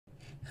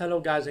Hello,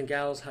 guys and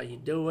gals. How you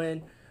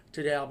doing?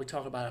 Today, I'll be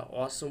talking about an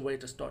awesome way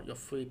to start your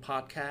free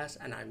podcast,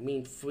 and I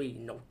mean free.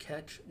 No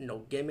catch, no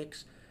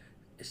gimmicks.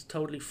 It's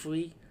totally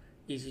free,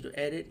 easy to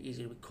edit,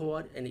 easy to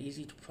record, and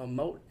easy to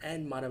promote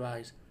and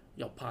monetize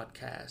your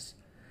podcast.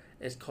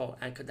 It's called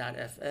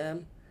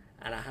Anchor.fm,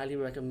 and I highly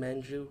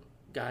recommend you,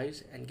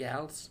 guys and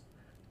gals,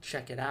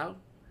 check it out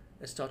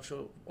and start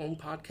your own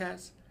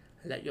podcast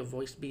and let your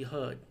voice be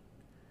heard.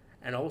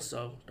 And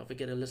also, don't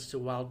forget to listen to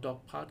Wild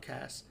Dog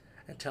Podcast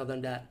and tell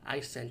them that I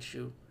sent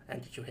you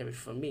and that you hear it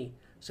from me.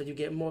 So you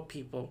get more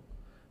people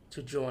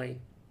to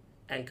join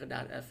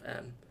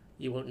Anchor.fm.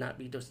 You will not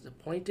be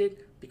disappointed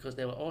because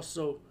they will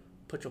also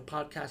put your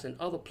podcast in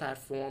other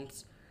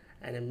platforms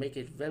and then make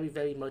it very,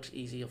 very much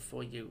easier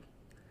for you.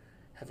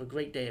 Have a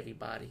great day,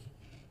 everybody.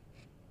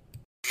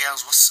 Hey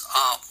guys, what's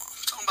up?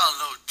 I'm talking about a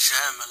little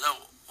gem, a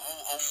little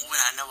old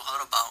movie I never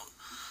heard about.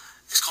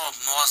 It's called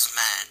Mars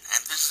Man,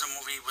 and this is a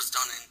movie that was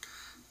done in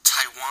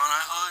Taiwan,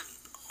 I heard,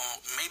 or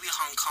maybe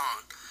Hong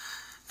Kong.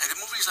 And the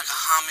movie is like a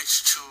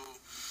homage to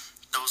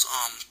those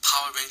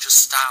Power Rangers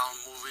style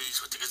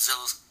movies with the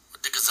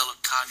Godzilla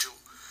kaiju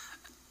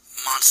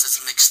monsters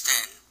mixed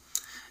in.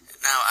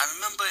 Now I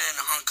remember in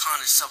Hong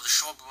Kong itself, the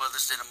Shaw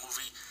Brothers did a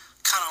movie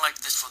kind of like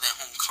this for their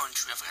home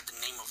country. I forgot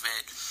the name of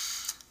it,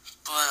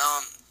 but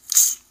I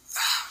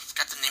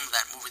forgot the name of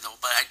that movie though.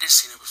 But I did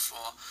see it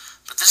before.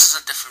 But this is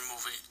a different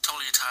movie,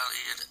 totally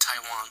entirely in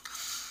Taiwan.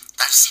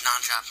 That's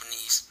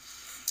non-Japanese.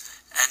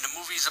 And the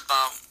movie is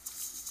about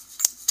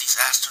these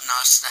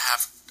astronauts that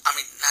have, not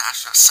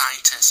astronauts,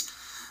 scientists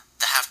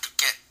that have to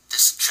get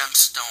this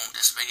gemstone,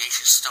 this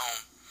radiation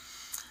stone,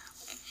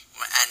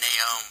 and they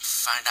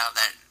find out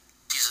that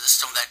these are the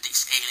stone that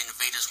these alien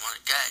invaders want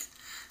to get,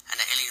 and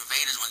the alien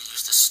invaders want to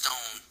use the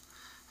stone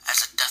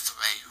as a death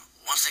ray.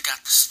 Once they got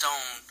the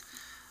stone,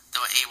 they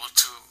were able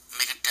to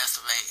make a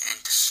death ray and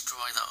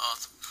destroy the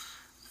Earth,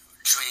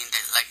 draining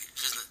it, like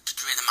using it to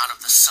drain them out of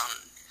the sun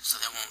so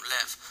they won't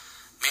live.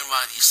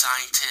 Meanwhile, these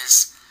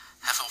scientists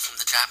have help from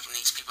the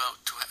Japanese people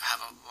to have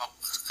a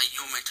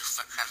human to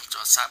transform to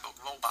a cyborg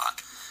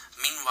robot.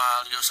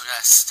 Meanwhile, you also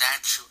got a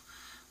statue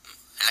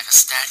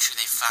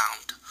they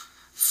found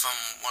from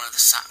one of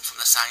the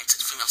female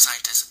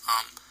scientists'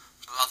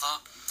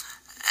 brother,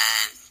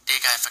 and they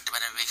got affected by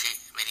the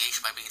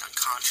radiation by being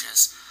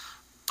unconscious.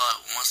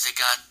 But once they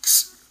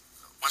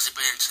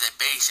put it into their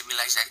base, they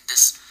realized that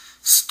this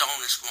stone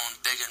is growing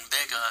bigger and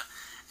bigger,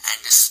 and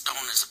this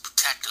stone is a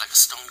protector, like a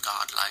stone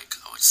god, like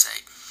I would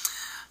say.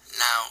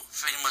 Now,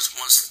 pretty much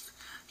once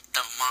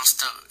the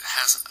monster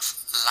has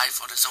life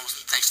on its own,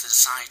 thanks to the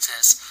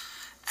scientists,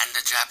 and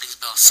the Japanese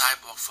built a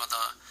cyborg for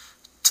the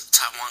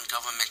Taiwan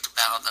government to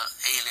battle the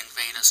alien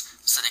invaders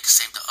so they can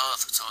save the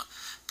Earth. So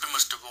pretty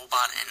much the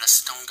robot and the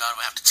stone god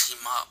will have to team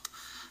up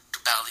to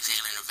battle these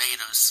alien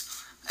invaders.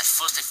 At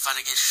first they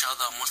fight against each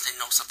other, and once they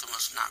know something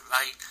was not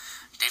right,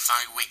 they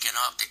finally waking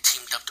up, they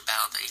teamed up to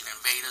battle the alien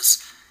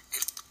invaders.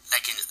 It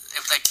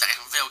was like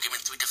a video game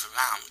in 3 different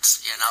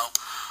rounds, you know.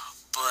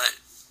 But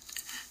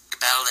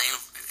the battle of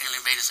the alien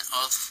invaders and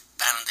Earth,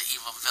 battling the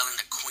evil villain,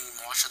 the Queen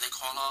Marsha they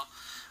call her,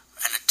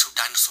 and the 2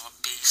 dinosaur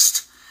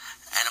beasts.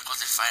 And of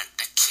course they fight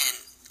the kin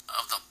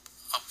of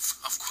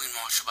Queen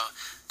Marsha, but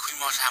Queen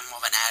Marsha had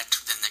more of an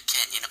attitude than the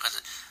kin, you know, because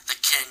the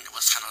kin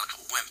was kind of like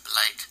a wimp,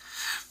 like.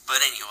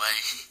 But anyway,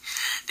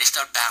 they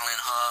start battling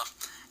her,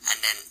 and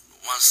then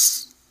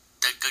once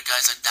the good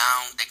guys are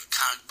down, they can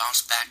kind of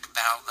bounce back to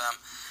battle them,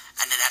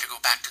 and then they have to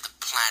go back to the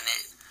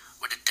planet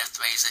where the death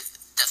ray is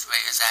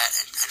at,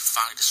 and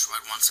finally destroy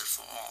it once and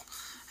for all,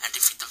 and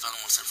defeat the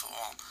villain once and for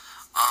all.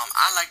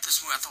 I like this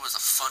movie. I thought it was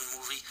a fun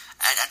movie.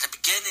 At the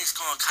beginning, it's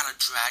going to kind of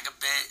drag a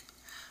bit,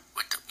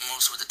 with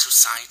the 2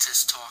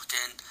 scientists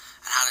talking,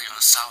 and how they're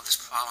going to solve this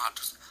problem, how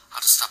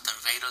to stop the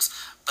invaders.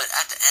 But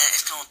at the end,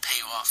 it's going to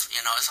pay off. You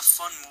know, it's a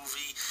fun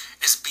movie.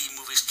 It's B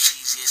movies,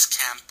 cheesy, it's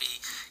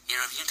campy. You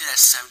know, if you're into that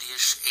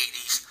 70s,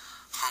 80s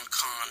Hong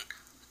Kong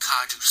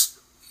kaiju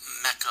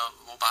mecha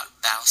robot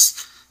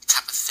bounce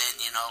type of thing,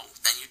 you know,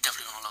 then you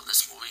definitely going to love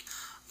this movie.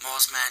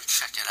 Mars Man,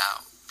 check it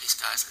out. Peace,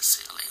 guys, and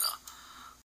see you later.